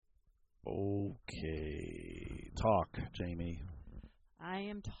Okay. Talk, Jamie. I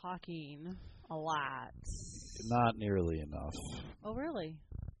am talking a lot. Not nearly enough. Oh, really?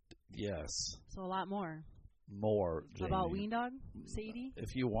 Yes. So a lot more. More, Jamie. About Ween Dog, Sadie?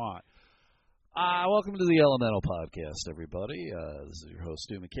 If you want. Welcome to the Elemental Podcast, everybody. This is your host,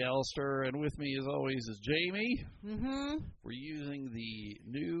 Stu McAllister, and with me, as always, is Jamie. Mm-hmm. We're using the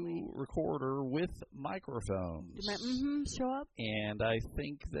new recorder with microphones. Did my show up? And I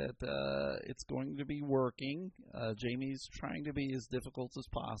think that it's going to be working. Jamie's trying to be as difficult as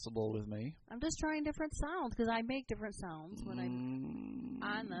possible with me. I'm just trying different sounds, because I make different sounds when I'm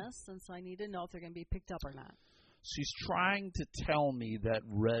on this, and so I need to know if they're going to be picked up or not. She's trying to tell me that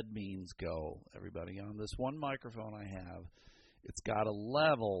red means go, everybody. On this one microphone I have, it's got a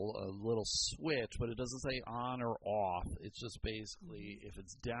level, a little switch, but it doesn't say on or off. It's just basically, if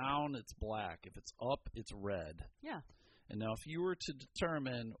it's down, it's black. If it's up, it's red. Yeah. And now if you were to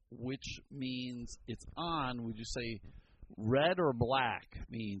determine which means it's on, would you say red or black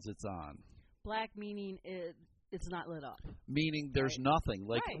means it's on? Black meaning it's not lit up. Meaning there's nothing.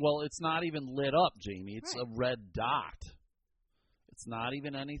 Like, right. Well, it's not even lit up, Jamie. It's right. a red dot. It's not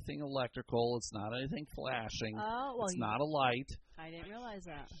even anything electrical. It's not anything flashing. Oh, well, it's not a light. I didn't realize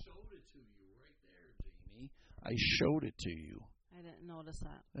that. I showed it to you right there, Jamie. I showed it to you. I didn't notice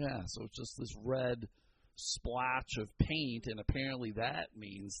that. Yeah, so it's just this red splotch of paint, and apparently that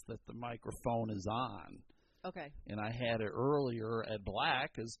means that the microphone is on. Okay. And I had it earlier at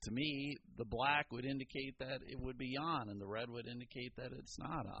black, because to me, the black would indicate that it would be on, and the red would indicate that it's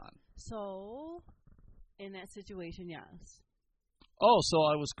not on. So, in that situation, yes. Oh, so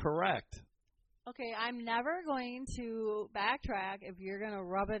I was correct. Okay, I'm never going to backtrack if you're going to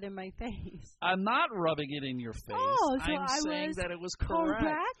rub it in my face. I'm not rubbing it in your face. Oh, so I'm saying that it was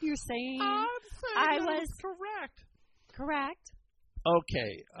correct. You're saying I'm saying that it was correct. Correct.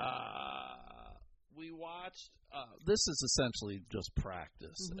 Okay, we watched, this is essentially just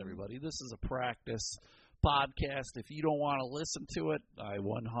practice, everybody. This is a practice podcast. If you don't want to listen to it, I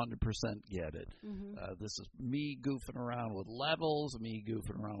 100% get it. This is me goofing around with levels, me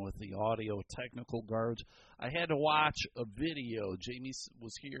goofing around with the audio technical guards. I had to watch a video. Jamie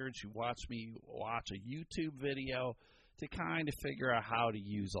was here, and she watched me watch a YouTube video to kind of figure out how to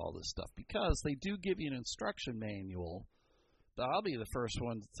use all this stuff, because they do give you an instruction manual. But I'll be the first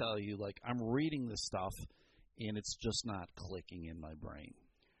one to tell you, like, I'm reading this stuff, and it's just not clicking in my brain.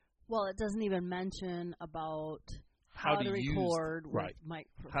 Well, it doesn't even mention about how to record with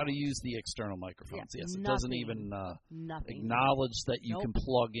microphones. How to use the external microphones. Yeah, yes, it nothing, doesn't even acknowledge that you can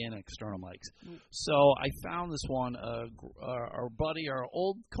plug in external mics. So I found this one. Our buddy, our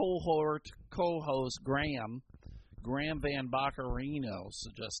old co-host, Graham Van Boccarino,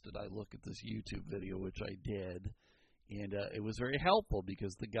 suggested I look at this YouTube video, which I did. And it was very helpful,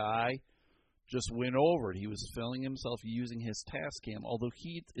 because the guy just went over it. He was filming himself using his Tascam, although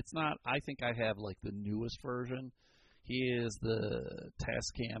it's not, I think I have like the newest version. He is the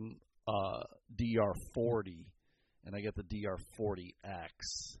Tascam DR40, and I get the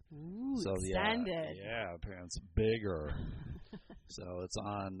DR40X. Ooh, so extended. Yeah, apparently it's bigger. So it's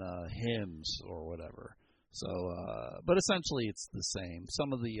on HIMS or whatever. So, but essentially it's the same.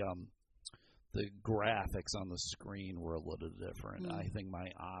 Some of the graphics on the screen were a little different. I think I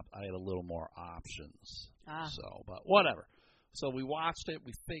had a little more options. So, but whatever. So we watched it.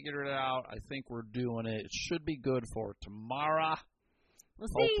 We figured it out. I think we're doing it. It should be good for tomorrow.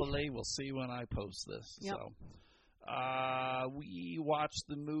 Hopefully. We'll see when I post this. Yep. So, we watched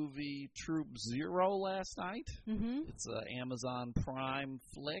the movie Troop Zero last night. It's an Amazon Prime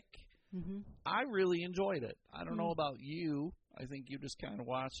flick. I really enjoyed it. I don't know about you. I think you just kind of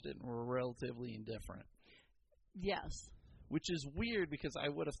watched it and were relatively indifferent. Yes. Which is weird, because I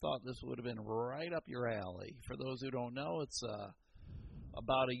would have thought this would have been right up your alley. For those who don't know, it's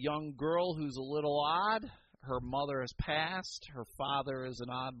about a young girl who's a little odd. Her mother has passed. Her father is an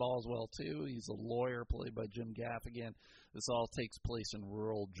oddball as well, too. He's a lawyer played by Jim Gaffigan. This all takes place in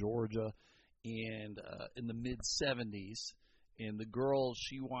rural Georgia and in the mid-'70s. And the girl,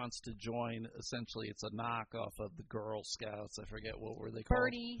 she wants to join, essentially it's a knockoff of the Girl Scouts. I forget what were they called?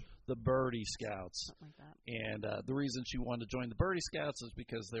 Birdie. The Birdie Scouts. Something like that. And the reason she wanted to join the Birdie Scouts is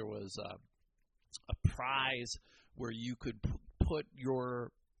because there was a prize where you could put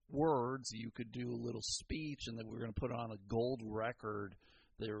your words, you could do a little speech, and then we were going to put on a gold record.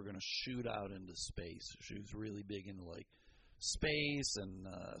 They were going to shoot out into space. She was really big into, like, space and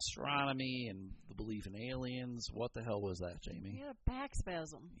astronomy and the belief in aliens. What the hell was that, Jamie? He had a back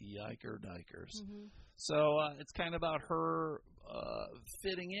spasm. Yiker dikers. So it's kind of about her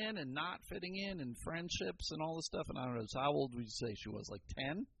fitting in and not fitting in and friendships and all this stuff. And I don't know, so how old would you say she was? Like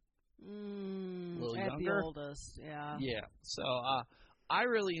 10? A little at younger. the oldest, yeah. Yeah. So I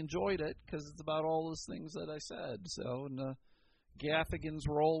really enjoyed it because it's about all those things that I said. So, and Gaffigan's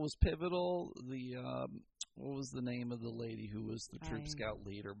role was pivotal. What was the name of the lady who was the Troop Scout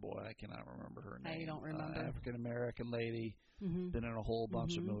leader? Boy, I cannot remember her name. I don't remember. African American lady, been in a whole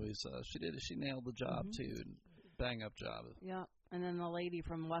bunch of movies. She nailed the job too. Bang up job. Yeah, and then the lady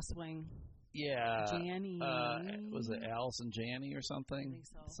from West Wing. Yeah, Janney. Was it Allison Janney or something? I think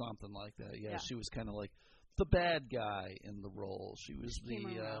so. Something like that. Yeah, she was kind of like the bad guy in the role. She was the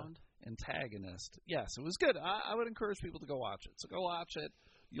antagonist. Yes, it was good. I would encourage people to go watch it. So go watch it.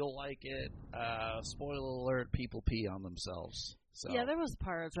 You'll like it. Spoiler alert, people pee on themselves. So. Yeah, there was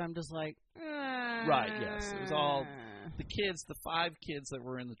parts where I'm just like... Right, yes. It was all... The kids, the 5 kids that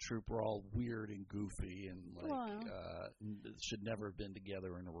were in the troop were all weird and goofy and should never have been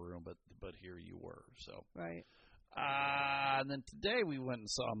together in a room, but here you were. So. Right. And then today we went and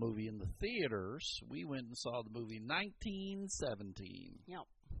saw a movie in the theaters. We went and saw the movie 1917. Yep.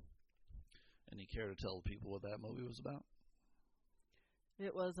 Any care to tell people what that movie was about?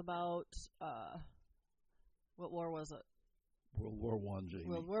 It was about, what war was it? World War I, Jamie.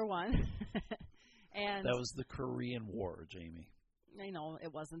 World War I. And that was the Korean War, Jamie. I know,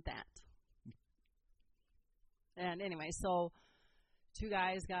 it wasn't that. And anyway, so 2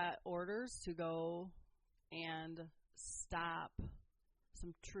 guys got orders to go and stop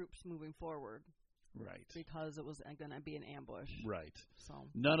some troops moving forward. Right. Because it was going to be an ambush. Right. So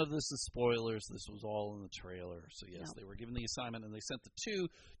none of this is spoilers. This was all in the trailer. So, yes, they were given the assignment, and they sent the 2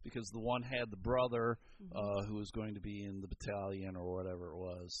 because the one had the brother who was going to be in the battalion or whatever it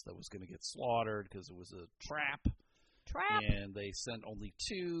was that was going to get slaughtered because it was a trap. And they sent only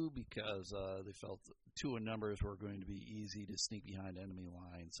 2 because they felt 2 in numbers were going to be easy to sneak behind enemy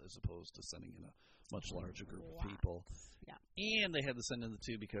lines as opposed to sending in a much larger group of people. Yeah. And they had to send in the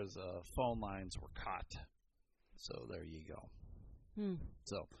 2 because phone lines were cut. So there you go.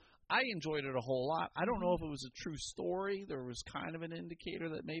 So I enjoyed it a whole lot. I don't know if it was a true story. There was kind of an indicator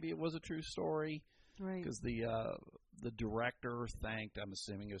that maybe it was a true story. Right. Because the director thanked, I'm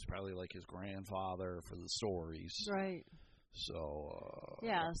assuming it was probably like his grandfather for the stories. Right. So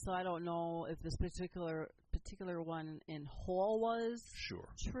so I don't know if this particular one in whole was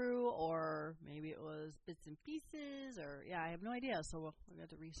true, or maybe it was bits and pieces, or I have no idea. So we'll have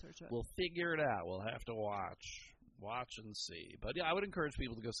to research it. We'll figure it out. We'll have to watch and see. But I would encourage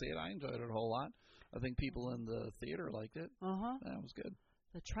people to go see it. I enjoyed it a whole lot. I think people in the theater liked it. That was good.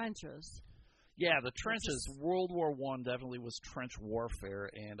 The trenches. Yeah, the trenches. World War I definitely was trench warfare,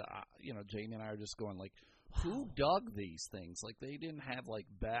 and Jamie and I are just going like, who dug these things? Like, they didn't have like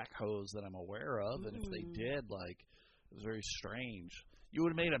backhoes that I'm aware of, and if they did, like, it was very strange. You would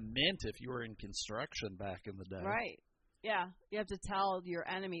have made a mint if you were in construction back in the day, right? Yeah, you have to tell your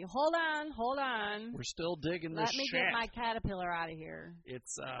enemy, hold on. We're still digging this Let me shaft. get my caterpillar out of here.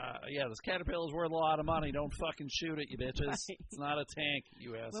 It's, this caterpillar's worth a lot of money. Don't fucking shoot it, you bitches. Right. It's not a tank,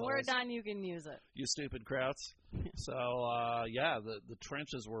 you assholes. When we're done, you can use it. You stupid krauts. So, the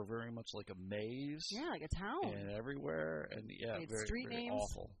trenches were very much like a maze. Yeah, like a town. And everywhere. And, very, street very names.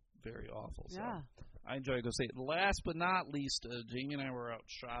 awful. Very awful. Yeah. So I enjoyed going to see it. Last but not least, Jamie and I were out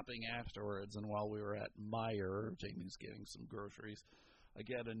shopping afterwards, and while we were at Meijer, Jamie's getting some groceries, I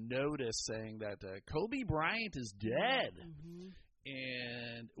got a notice saying that Kobe Bryant is dead.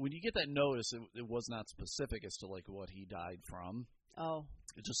 And when you get that notice, it was not specific as to like what he died from. Oh.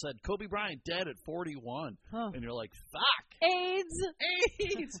 It just said, Kobe Bryant dead at 41. And you're like, fuck.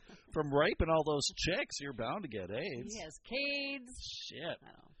 AIDS. From raping all those chicks, you're bound to get AIDS. He has AIDS. Shit. I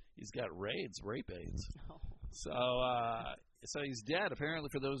know. He's got rape AIDS. Oh. So he's dead. Apparently,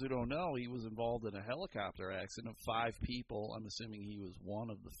 for those who don't know, he was involved in a helicopter accident of 5 people. I'm assuming he was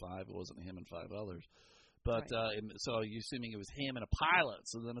one of the 5. It wasn't him and 5 others. But so you're assuming it was him and a pilot.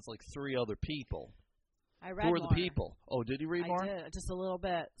 So then it's like 3 other people. I read Who are more. the people? Oh, did you read more? I did, just a little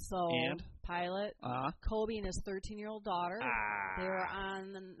bit. So, pilot, Kobe and his 13-year-old daughter, they were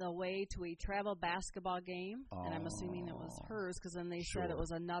on the way to a travel basketball game, and I'm assuming it was hers, because then they said it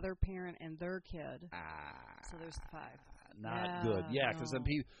was another parent and their kid. So there's 5. Not good. Yeah,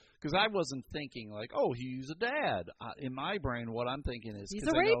 because I wasn't thinking like, oh, he's a dad. In my brain, what I'm thinking is he's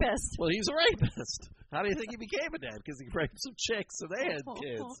a rapist. Well, he's a rapist. How do you think he became a dad? Because he raped some chicks and they had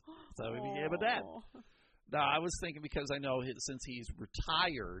kids. So he became a dad. No, I was thinking because I know since he's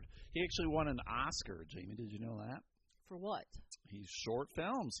retired, he actually won an Oscar. Jamie, did you know that? For what? He's short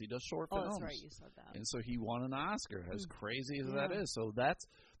films. He does short films. Oh, that's right. You said that. And so he won an Oscar, as crazy as that is. So that's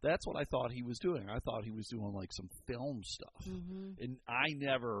what I thought he was doing. I thought he was doing like some film stuff. And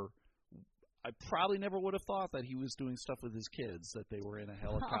I probably never would have thought that he was doing stuff with his kids, that they were in a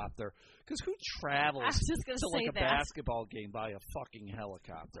helicopter. Because who travels to like a basketball game by a fucking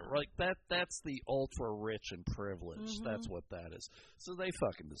helicopter? Like that's the ultra rich and privileged. That's what that is. So they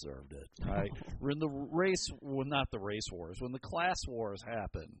fucking deserved it, right? When the race, well, not the race wars, when the class wars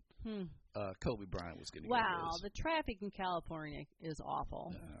happened, Kobe Bryant was going to get his. Wow, the traffic in California is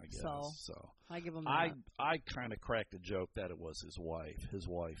awful. Yeah, I guess. So I give him that. I kind of cracked a joke that it was his wife. His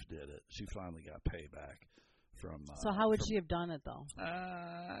wife did it. She finally got payback from. So how would she have done it though?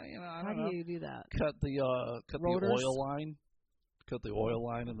 I don't know. How do you do that? Cut the oil line. Cut the oil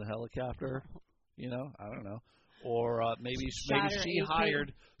line in the helicopter. I don't know. Or maybe she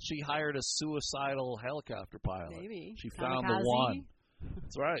hired a suicidal helicopter pilot. Maybe she found the one.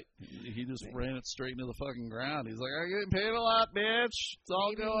 That's right. He just ran it straight into the fucking ground. He's like, I'm getting paid a lot, bitch. It's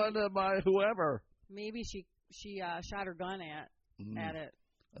all going to my whoever. Maybe she shot her gun at it.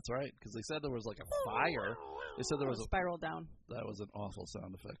 That's right, because they said there was like a fire. They said there was a spiral down. That was an awful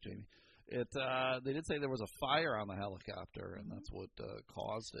sound effect, Jamie. They did say there was a fire on the helicopter, and that's what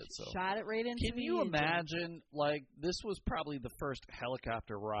caused it. So shot it right into. Can you imagine? Like, this was probably the first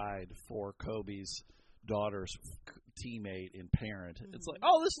helicopter ride for Kobe's daughter's teammate and parent. It's like,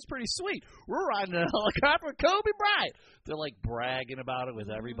 oh, this is pretty sweet. We're riding a helicopter with Kobe Bryant. They're like bragging about it with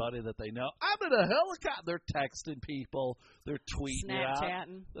everybody that they know. I'm in a helicopter. They're texting people. They're tweeting it out.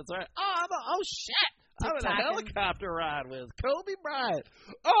 Snapchatting. That's right. Oh shit. I'm in a helicopter ride with Kobe Bryant.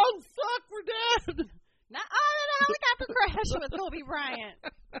 Oh, fuck, we're dead. I'm in a helicopter crash with Kobe Bryant.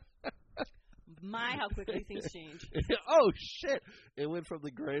 My, how quickly things change. Oh, shit. It went from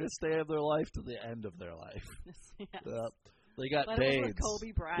the greatest day of their life to the end of their life. Yes. They got AIDS.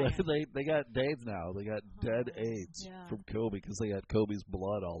 Kobe Bryant. they got AIDS now. They got dead AIDS from Kobe because they got Kobe's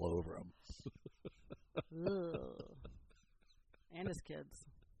blood all over them. And his kids.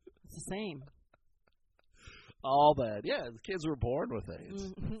 It's the same. All bad. Yeah, the kids were born with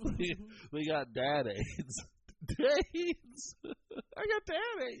AIDS. They got dad AIDS. AIDS. I got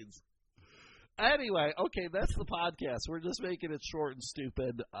dad AIDS. Anyway, okay, that's the podcast. We're just making it short and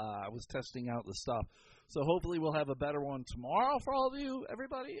stupid. I was testing out the stuff. So hopefully we'll have a better one tomorrow for all of you,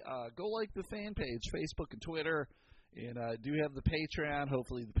 everybody. Go like the fan page, Facebook and Twitter. And do have the Patreon.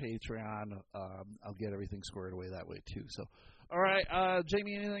 Hopefully the Patreon, I'll get everything squared away that way too. So, all right,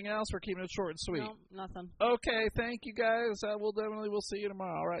 Jamie, anything else? We're keeping it short and sweet. No, nothing. Okay, thank you guys. We'll see you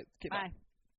tomorrow. All right, bye.